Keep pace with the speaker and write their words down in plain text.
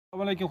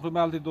Assalomu alaykum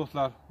hurmatli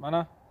do'stlar.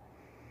 Mana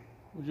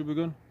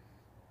bugun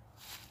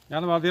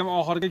yanvarda ham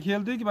oxiriga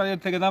keldik. Mana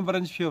ertagadan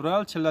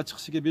 1-fevral chilla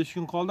chiqishiga 5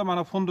 kun qoldi.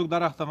 Mana funduq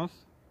daraxtimiz.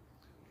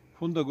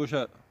 Funduq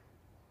o'sha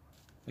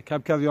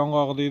Kavkaz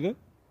yong'og'i deydi.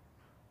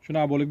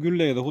 Shuna bo'lib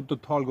gullaydi, xuddi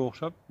tolga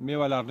o'xshab.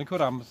 Mevalarni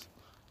ko'ramiz.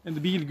 Endi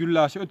bu yil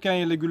gullashi, o'tgan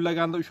yili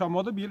gullaganda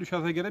ushamadi, bu yil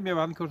ushasa kerak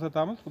mevani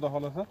ko'rsatamiz, xudo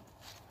xolasa.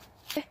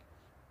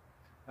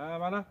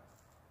 Mana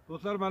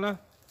do'stlar, mana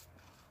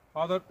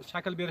hozir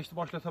shakl berishni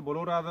boshlasa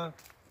bo'laveradi.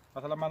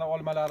 Masalan, mana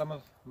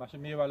olmalarimiz, mana shu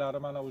mevalari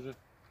mana o'zi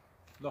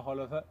xudo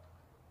xolasa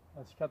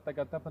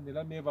katta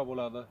pindilar meva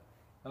bo'ladi.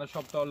 Mana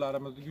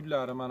shoptollarimiz,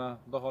 gullari mana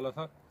xudo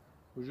xolasa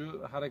o'zi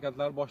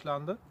harakatlar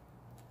boshlandi.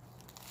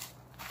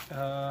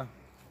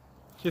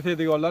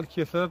 Kesadiganlar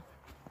kesib,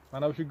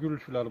 mana o'sha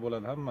gulshular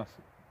bo'ladi hammasi.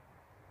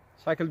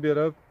 Shakl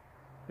berib,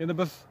 endi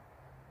biz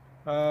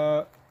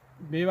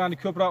mevani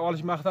ko'proq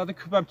olish maqsadida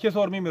ko'p ham kesa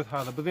olmaymiz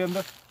hali. Biz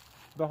endi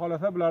xudo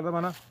xolasa bularni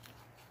mana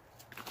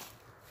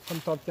sim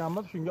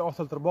tortganmiz, shunga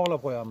osiltirib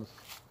bog'lab qo'yamiz.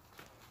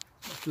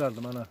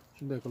 Shularni mana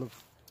shunday qilib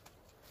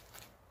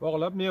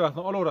bog'lab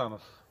mevasini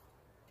olaveramiz.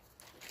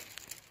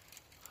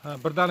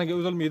 Birdaniga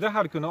uzilmaydi,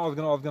 har kuni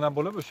ozgina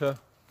bo'lib o'sha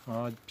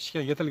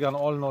pishgan yetilgani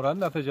olinaveradi,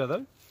 natijada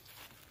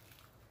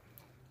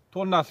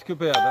tonnasi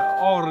ko'payadi,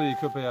 og'irligi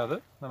ko'payadi,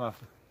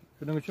 nimasi.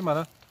 Shuning uchun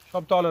mana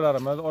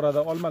shoptolilarimiz,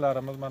 orada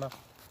olmalarimiz mana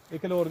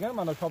ekilavergan,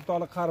 mana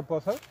shoptoli qarib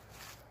qolsa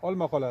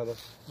olma qoladi.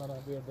 Mana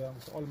bu yerda ham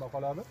olma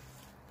qoladi.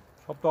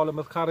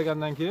 Shoptolimiz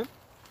qarigandan keyin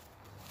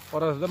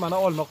orasida mana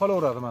olma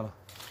qolaveradi mana.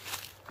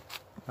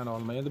 Mana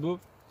olma. Endi bu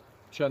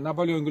o'sha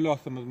Napoleon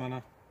gulosimiz mana.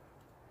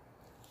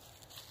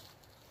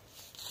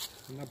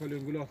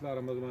 Napoleon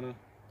guloslarimiz mana.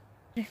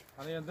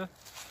 Ana endi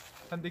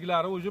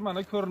tindiklari o'zi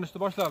mana ko'rinishni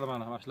boshladi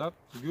mana. Mashlar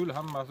gul,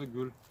 hammasi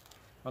gul.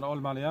 Mana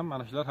olmali ham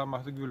mana shular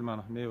hammasi gul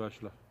mana, meva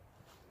shular.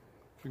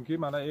 Chunki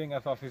mana eng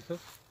asosiysi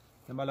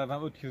nimalardan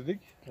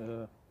o'tkazdik?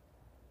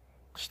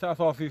 Qishda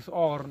asosiysi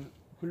og'ir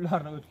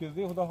kunlarni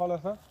o'tkazdik, xudo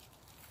xolasa.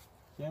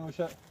 Keyin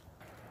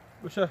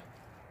o'sha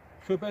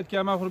ko'p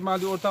aytganman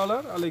hurmatli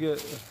o'rtoqlar, haligi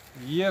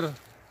yer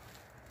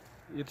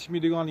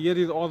yetishmaydigan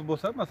yeringiz oz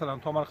bo'lsa, masalan,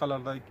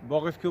 tomorqalarda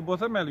bog'ingiz ko'p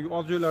bo'lsa, mayli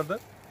oz joylarda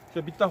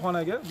o'sha bitta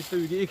xonaga, bitta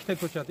uyga ikkita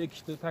ko'chat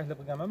ekishni taklif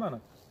qilganman mana.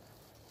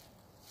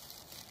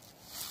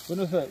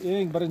 Bunisi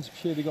eng birinchi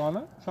pishadigan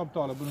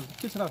shoptoli, bunisi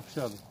kechroq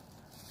pishadi.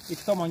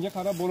 Ikki tomonga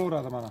qarab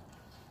bo'laveradi mana.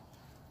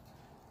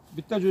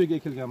 Bitta joyga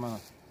ekilgan mana.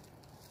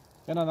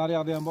 Yana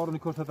naryoqda ham bor, uni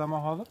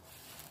ko'rsataman hozir.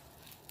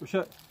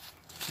 O'sha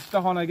bitta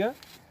xonaga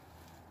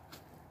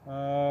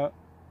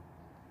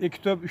 2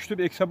 to'p, 3 to'p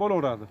eksa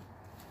bo'laveradi.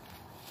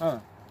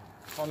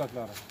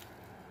 Holatlari.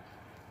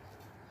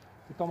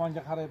 Bu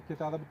tomonga qarab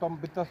ketadi,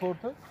 bitta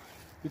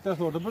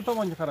sorti bir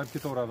tomonga qarab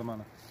ketaveradi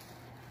mana.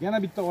 Yana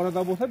bitta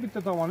orada bo'lsa, bitta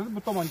tomoni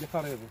bu tomonga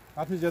qaraydi.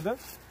 Natijada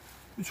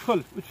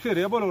 3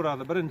 seriya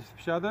bo'laveradi. Birinchisi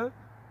pishadi,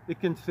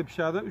 ikkinchisi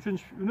pishadi,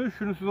 uchinchisi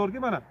shunisi zo'rki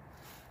mana.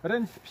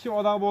 Birinchisi pishib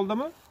odoq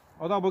bo'ldimi?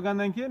 Odoq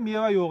bo'lgandan keyin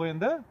meva yo'q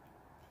endi.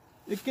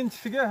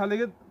 Ikkinchisiga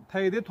haligi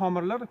tagida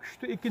tomirlar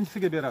kuchni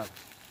ikkinchisiga beradi.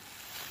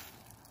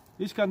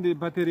 Hech qanday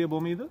bateriya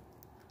bo'lmaydi.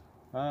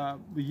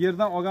 Bu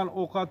yerdan olgan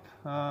ovqat,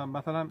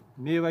 masalan,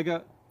 mevaga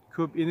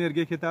ko'p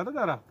energiya ketadi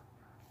daraxt.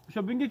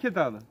 O'sha bunga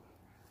ketadi.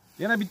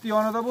 Yana bitta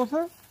yonida bo'lsa,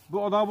 bu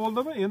odoq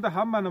bo'ldimi? Endi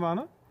hamma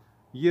nimani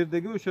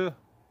yerdagi o'sha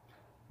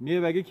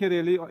mevaga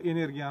kerakli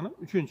energiyani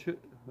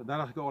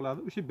 3-daraxtga oladi.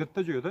 O'sha bitta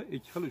joyda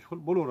 2 xil, 3 xil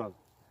bo'laveradi.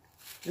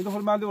 Endi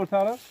hurmatli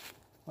o'rtoqlar,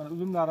 mana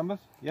uzumlarimiz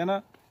yana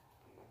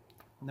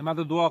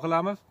nimada duo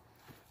qilamiz?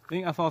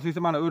 Eng asosiysi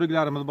mana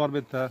o'riklarimiz bor bu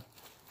yerda.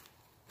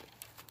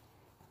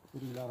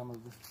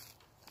 O'riklarimizni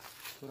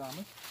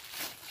ko'ramiz.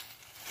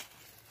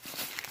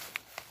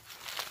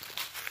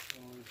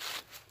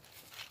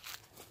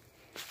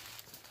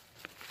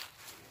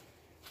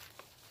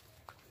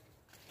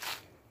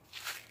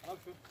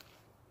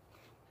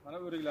 Mana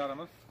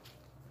o'riklarimiz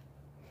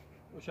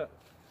o'sha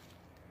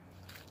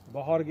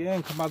bahorgi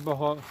eng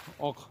qimmatbaho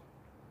oq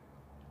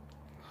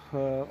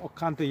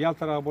qanti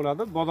yaltiroq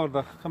bo'ladi,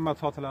 bozorda qimmat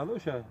sotiladi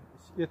o'sha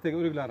ertaga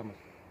o'riklarimiz.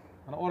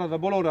 Mana orada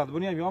bo'laveradi.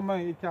 Buni ham yonmay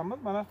ekanmiz.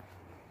 Mana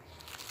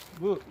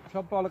bu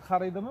shoptoli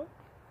qaraydimi?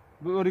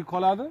 Bu o'rik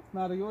qoladi,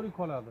 nariga o'rik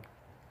qoladi.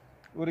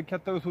 O'rik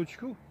katta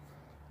o'suvchi-ku.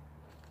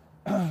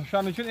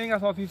 Shuning uchun eng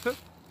asosiysi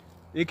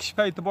ekish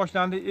payti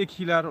boshlandi.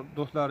 Ekinglar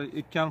do'stlar,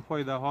 ekkan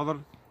foyda. Hozir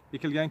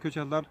ekilgan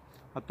ko'chatlar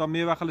hatto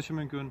meva qilishi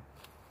mumkin.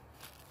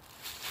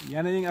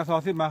 Yana eng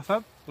asosiy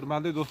maqsad,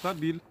 hurmatli do'stlar,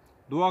 bil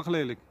duo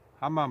qilaylik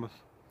hammamiz.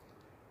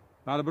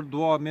 Mana bir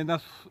duo mendan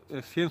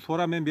sen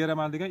so'ra, men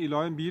beraman degan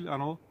iloyim bil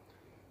anov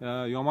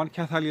yomon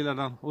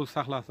kasalliklardan o'z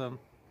saqlasin.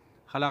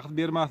 Xalaqit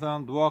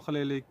bermasin, duo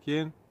qilaylik.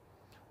 Keyin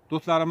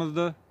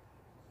do'stlarimizni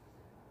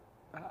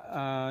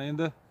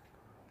endi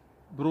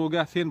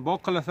birovga sen boq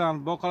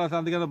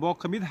qilasan deganda boq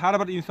qilmaydi. Har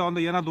bir insonda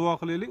yana duo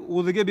qilaylik,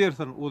 o'ziga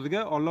bersin.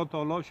 O'ziga Alloh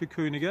taolo shu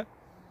ko'yniga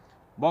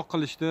boq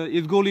qilishni,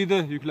 ezgulikni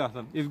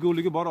yuklasin.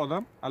 Ezguligi bor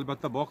odam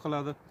albatta boq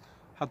qiladi.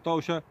 Hatto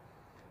o'sha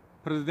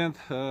prezident,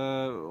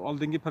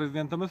 oldingi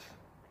prezidentimiz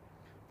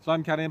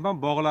Islom Karimov ham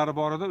bog'lari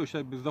bor edi. O'sha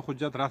bizda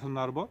hujjat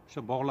rasmlari bor.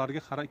 O'sha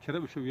bog'larga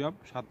kirib, o'sha u ham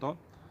hatto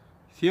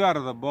sevar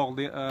edi.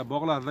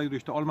 Bog'larda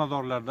yurishda,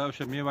 olmazorlarda,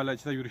 o'sha mevalar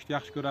ichida yurishni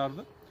yaxshi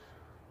ko'rardi.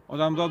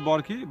 Odamzod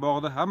borki,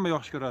 bog'da hamma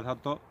yaxshi ko'radi.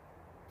 Hatto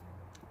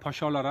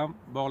podsholar ham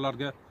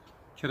bog'larga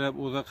kirib,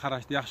 o'zi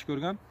qarashni yaxshi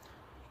ko'rgan.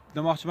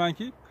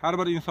 Demoqchimanki, har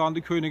bir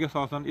insonni ko'yniga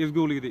asosan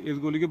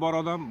ezguligi bor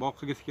odam bog'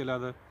 qilgisi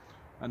keladi.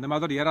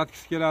 Nimadir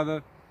yaratgisi keladi.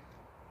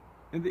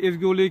 Endi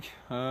ezgulik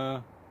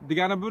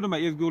degani bu nima?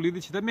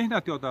 Ezgulikning ichida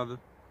mehnat yotadi.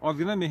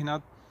 Ozgina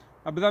mehnat.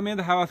 Biz ham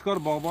endi havaskor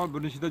bog'bon,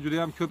 buning ichida juda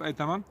ham ko'p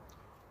aytaman.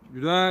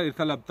 Juda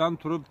ertalabdan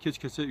turib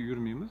kechgacha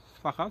yurmaymiz.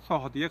 Faqat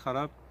soatiga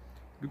qarab,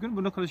 bugun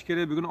buni qilish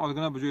kerak, bugun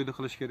ozgina bu joyda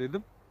qilish kerak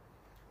deb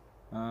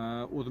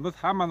o'zimiz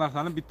hamma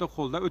narsani bitta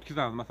qo'lda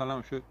o'tkazamiz. Masalan,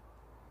 o'sha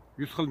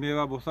 100 xil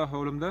meva bo'lsa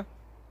hovlimda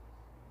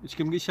hech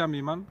kimga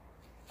ishonmayman.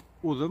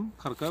 O'zim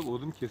qirqib,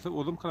 o'zim kesib,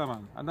 o'zim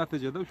qilaman.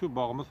 Natijada shu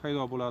bog'imiz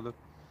paydo bo'ladi.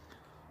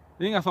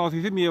 Eng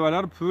asosiysi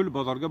mevalar pul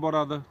bozorga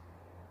boradi.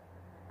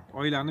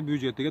 Oilaning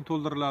byudjetiga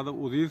to'ldiriladi.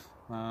 O'zingiz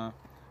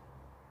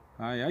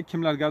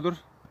kimlargadir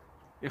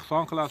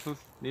ehson qilasiz,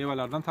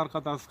 mevalardan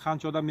tarqatasiz,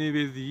 qancha odam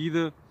mevangizni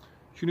yeydi.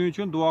 Shuning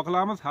uchun duo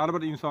qilamiz har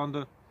bir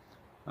insonni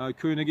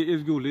ko'yniga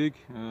ezgulik,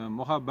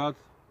 muhabbat,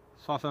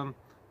 asosan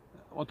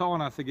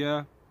ota-onasiga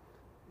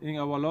eng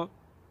avvalo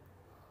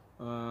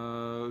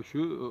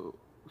shu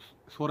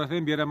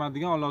so'rasang beraman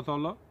degan Alloh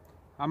taolo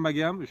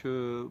hammaga ham shu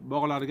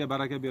bog'lariga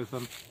baraka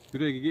bersin,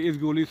 yuragiga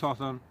ezgulik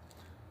solsin,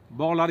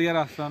 bog'lar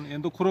yaratsin.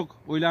 Endi quruq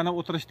o'ylanib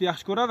o'tirishni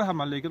yaxshi ko'radi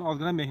hamma, lekin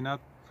ozgina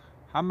mehnat.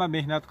 Hamma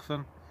mehnat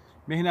qilsin.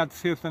 Mehnatni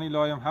sevsin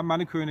iloyim.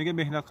 Hammani ko'yniga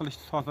mehnat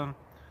qilishni solsin.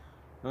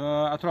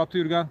 Atrofda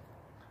yurgan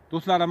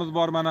do'stlarimiz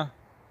bor mana.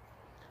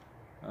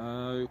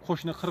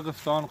 Qo'shni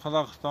Qirg'iziston,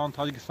 Qozog'iston,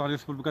 Tojikiston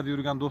respublikada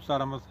yurgan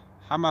do'stlarimiz,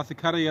 hammasi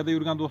Koreyada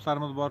yurgan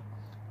do'stlarimiz bor.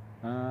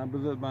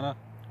 Biz mana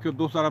ko'p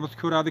do'stlarimiz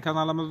ko'radi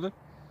kanalimizni.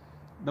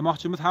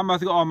 Demoqchimiz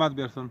hammasiga omad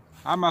bersin.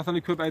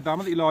 Hammasini ko'p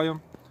aytamiz iloyim.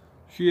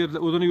 Shu yerda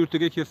o'zini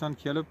yurtiga kelsin,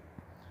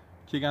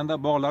 kelganda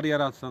bog'lar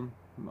yaratsin.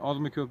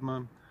 Ozmi ko'pmi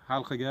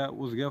xalqiga,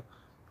 o'ziga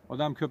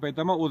odam ko'p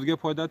aytaman, o'ziga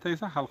foyda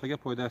tegsa, xalqiga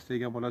foydasi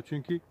tegan bo'ladi.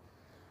 Chunki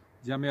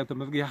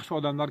jamiyatimizga yaxshi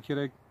odamlar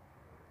kerak.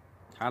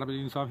 Har bir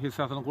inson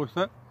hissasini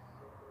qo'shsa,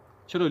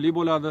 chiroyli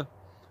bo'ladi.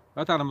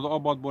 Vatanimiz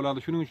obod bo'ladi.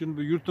 Shuning uchun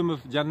bu yurtimiz,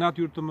 jannat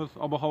yurtimiz,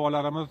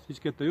 ob-havolarimiz hech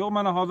ketda yo'q.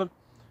 Mana hozir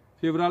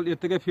fevral,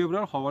 ertaga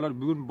fevral, havolar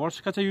bugun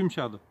boshqacha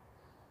yumshadi.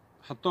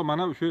 Hatto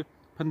mana o'sha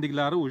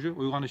pindiklari o'zi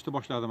uyg'onishni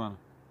boshladi mana.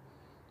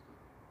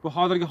 Bu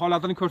hozirgi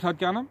holatini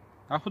ko'rsatganim,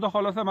 Xudo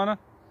xolasa mana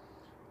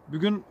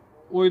bugun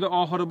oyda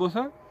oxiri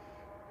bo'lsa,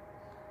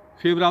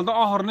 fevralda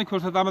oxirini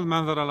ko'rsatamiz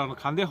manzaralarni.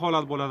 Qanday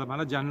holat bo'ladi?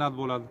 Mana jannat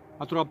bo'ladi.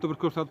 Atrofda bir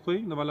ko'rsatib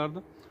qo'ying nimalarda.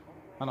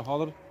 Mana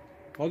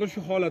hozir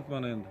shu holat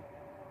mana endi.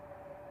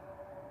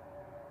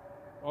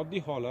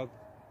 Oddiy holat.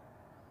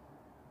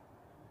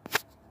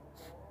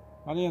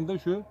 Mana endi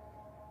shu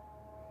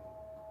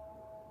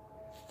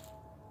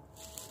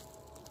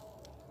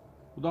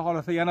Xudo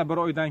xolasa yana bir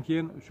oydan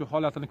keyin shu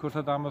holatini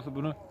ko'rsatamiz.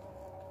 Buni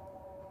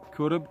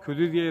ko'rib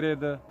ko'zingiz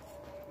yayraydi.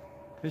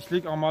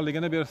 Tinchlik,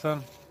 omonligini bersin.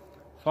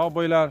 Sog'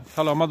 bo'linglar,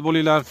 salomat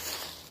bo'linglar.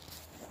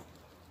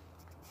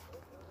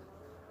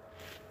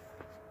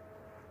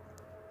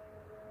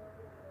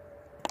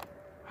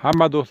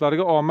 Hamma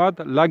do'stlarga omad,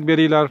 lak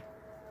beringlar.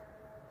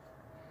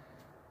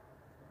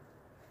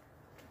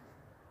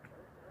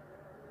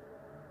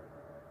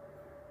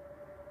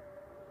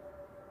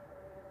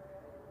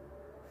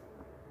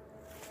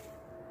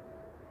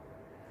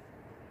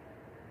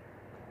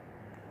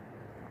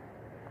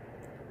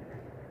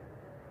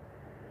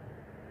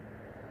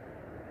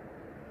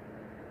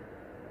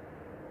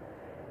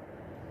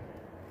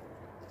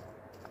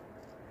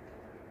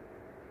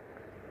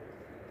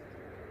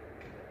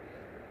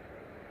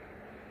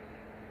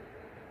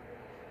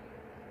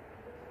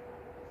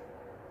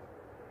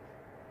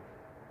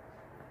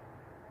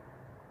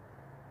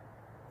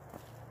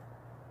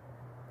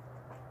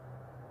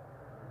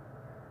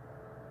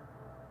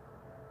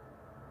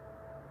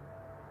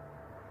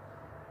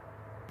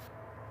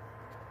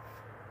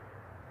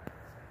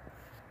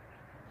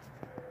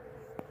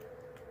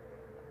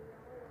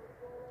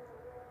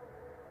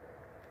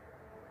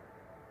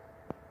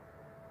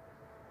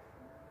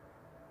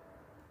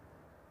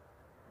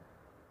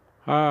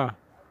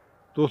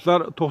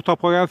 Do'stlar, to'xtab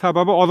qolgan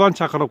sababi ozon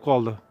chaqirib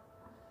qoldi.